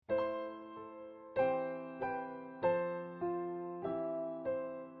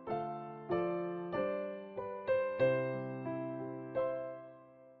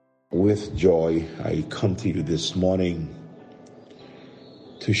With joy, I come to you this morning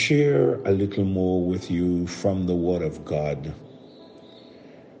to share a little more with you from the Word of God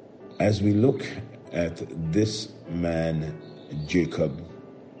as we look at this man, Jacob,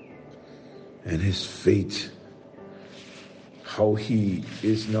 and his fate, how he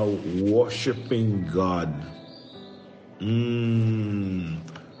is now worshiping God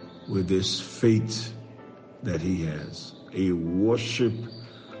with this faith that he has, a worship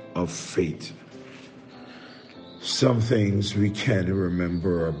of faith. Some things we can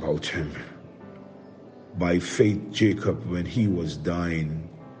remember about him. By faith, Jacob, when he was dying,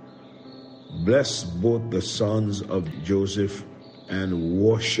 blessed both the sons of Joseph and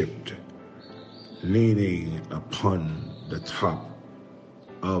worshipped, leaning upon the top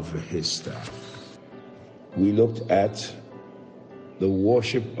of his staff. We looked at the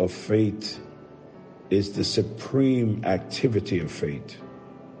worship of faith is the supreme activity of faith.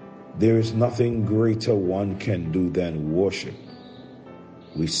 There is nothing greater one can do than worship.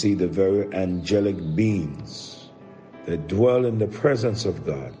 We see the very angelic beings that dwell in the presence of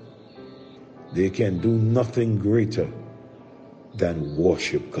God. They can do nothing greater than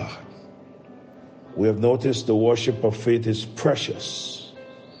worship God. We have noticed the worship of faith is precious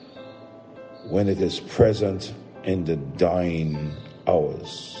when it is present in the dying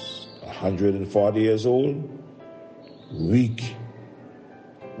hours. 140 years old, weak,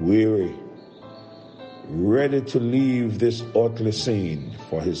 weary, ready to leave this earthly scene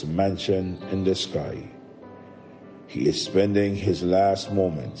for his mansion in the sky. He is spending his last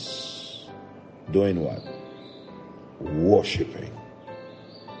moments doing what? Worshipping.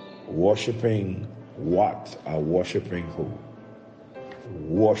 Worshipping what? Worshipping who?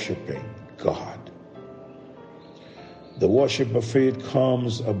 Worshipping God. The worship of faith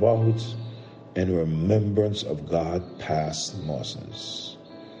comes about in remembrance of God's past mercies.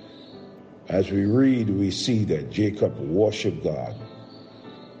 As we read, we see that Jacob worshiped God,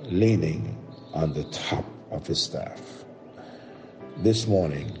 leaning on the top of his staff. This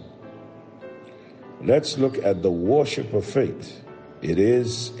morning, let's look at the worship of faith. It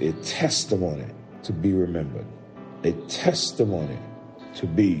is a testimony to be remembered. A testimony to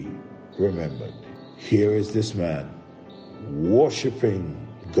be remembered. Here is this man worshiping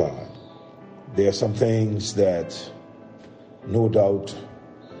God. There are some things that no doubt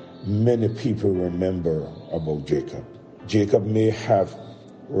many people remember about Jacob. Jacob may have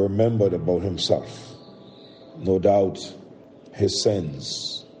remembered about himself. No doubt his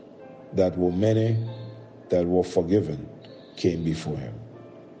sins that were many, that were forgiven, came before him.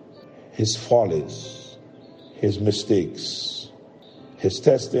 His follies, his mistakes, his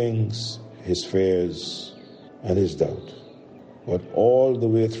testings, his fears, and his doubt. But all the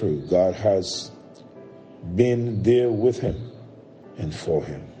way through, God has been there with him and for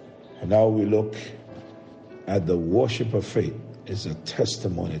him. And now we look at the worship of faith as a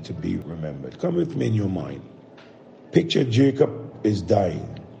testimony to be remembered. Come with me in your mind. Picture Jacob is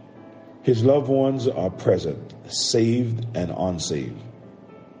dying. His loved ones are present, saved and unsaved.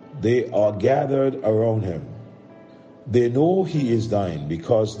 They are gathered around him. They know he is dying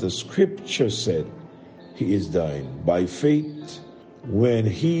because the scripture said he is dying. By faith, when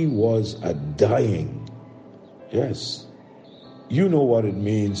he was dying, yes, you know what it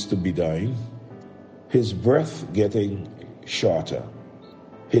means to be dying. His breath getting shorter.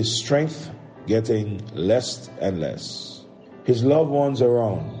 His strength getting less and less. His loved ones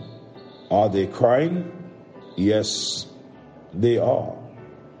around. Are they crying? Yes, they are.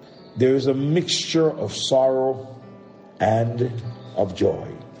 There is a mixture of sorrow and of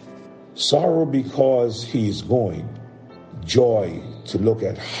joy. Sorrow because he is going. Joy to look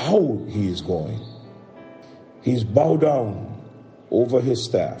at how he is going. He's bowed down over his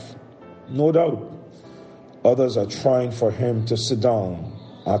staff. No doubt, others are trying for him to sit down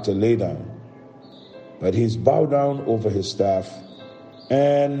or to lay down. But he's bowed down over his staff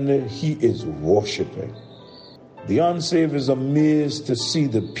and he is worshiping. The unsaved is amazed to see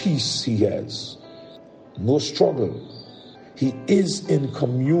the peace he has. No struggle. He is in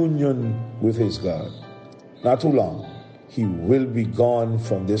communion with his God. Not too long, he will be gone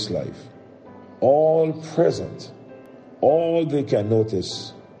from this life. All present, all they can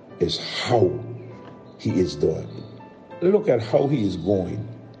notice is how he is doing. Look at how he is going.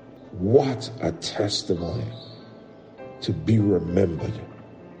 What a testimony to be remembered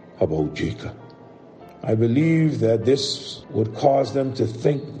about Jacob. I believe that this would cause them to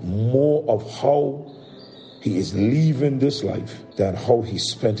think more of how he is leaving this life than how he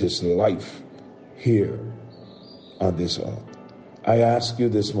spent his life here on this earth. I ask you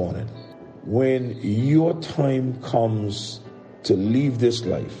this morning, when your time comes to leave this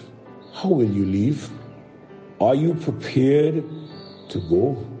life, How will you leave? Are you prepared to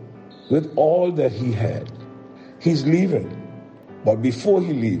go? With all that he had, he's leaving. But before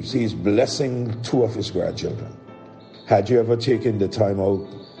he leaves, he's blessing 2 of his grandchildren. Had you ever taken the time out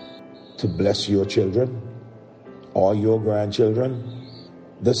to bless your children or your grandchildren?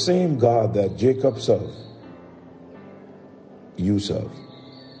 The same God that Jacob served, you serve.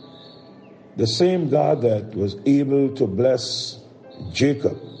 The same God that was able to bless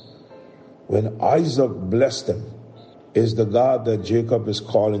Jacob when Isaac blessed him is the God that Jacob is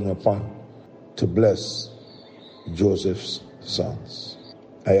calling upon to bless Joseph's sons.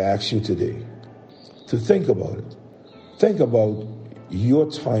 I ask you today to think about it. Think about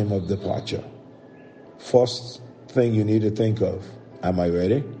your time of departure. First thing you need to think of, am I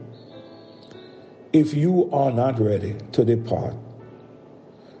ready? If you are not ready to depart,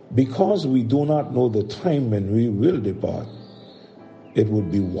 because we do not know the time when we will depart, it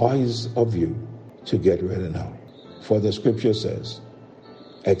would be wise of you to get ready now. For the scripture says,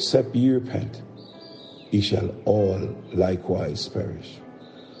 except ye repent, ye shall all likewise perish.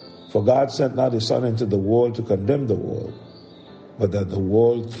 For God sent not his Son into the world to condemn the world, but that the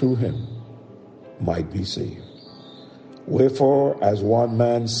world through him might be saved. Wherefore, as one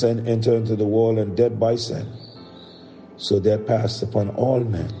man's sin entered into the world, and death by sin, so death passed upon all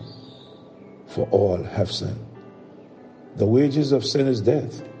men, for all have sinned. The wages of sin is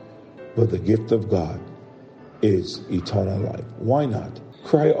death, but the gift of God is eternal life. Why not?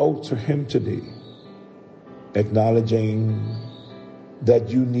 Cry out to him today, acknowledging that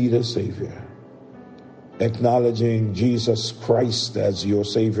you need a Savior, acknowledging Jesus Christ as your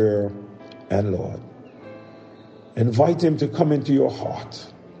Savior and Lord. Invite him to come into your heart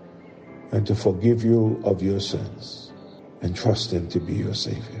and to forgive you of your sins, and trust him to be your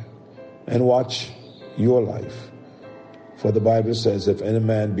Savior. And watch your life. For the Bible says, if any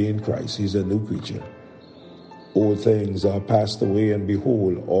man be in Christ, he's a new creature. Old things are passed away, and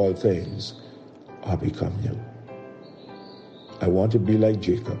behold, all things are become new. I want to be like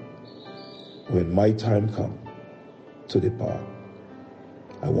Jacob when my time comes to depart.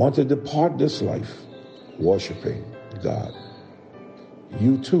 I want to depart this life worshiping God.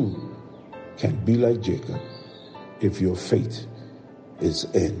 You too can be like Jacob if your faith is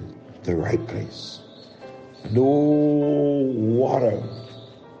in the right place. No water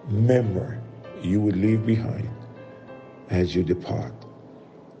memory you would leave behind as you depart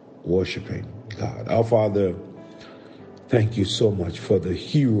worshiping God. Our Father, thank you so much for the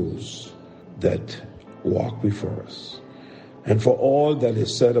heroes that walk before us and for all that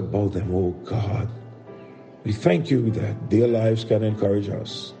is said about them, oh God. We thank you that their lives can encourage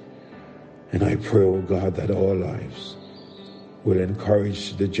us. And I pray, oh God, that our lives will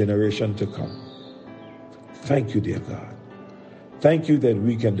encourage the generation to come. Thank you, dear God. Thank you that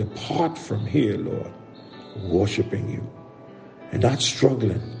we can depart from here, Lord, worshiping you and not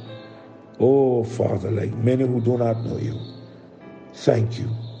struggling. Oh, Father, like many who do not know you. Thank you.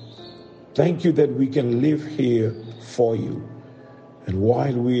 Thank you that we can live here for you. And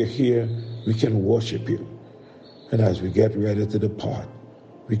while we are here, we can worship you. And as we get ready to depart,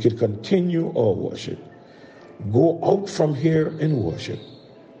 we can continue our worship. Go out from here in worship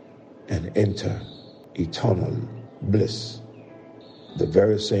and enter eternal bliss the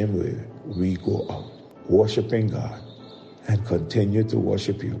very same way we go out, worshiping God and continue to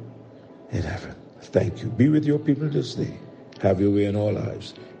worship you in heaven. Thank you. Be with your people this day. Have your way in our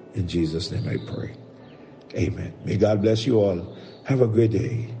lives. In Jesus' name I pray. Amen. May God bless you all. Have a great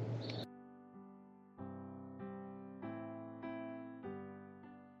day.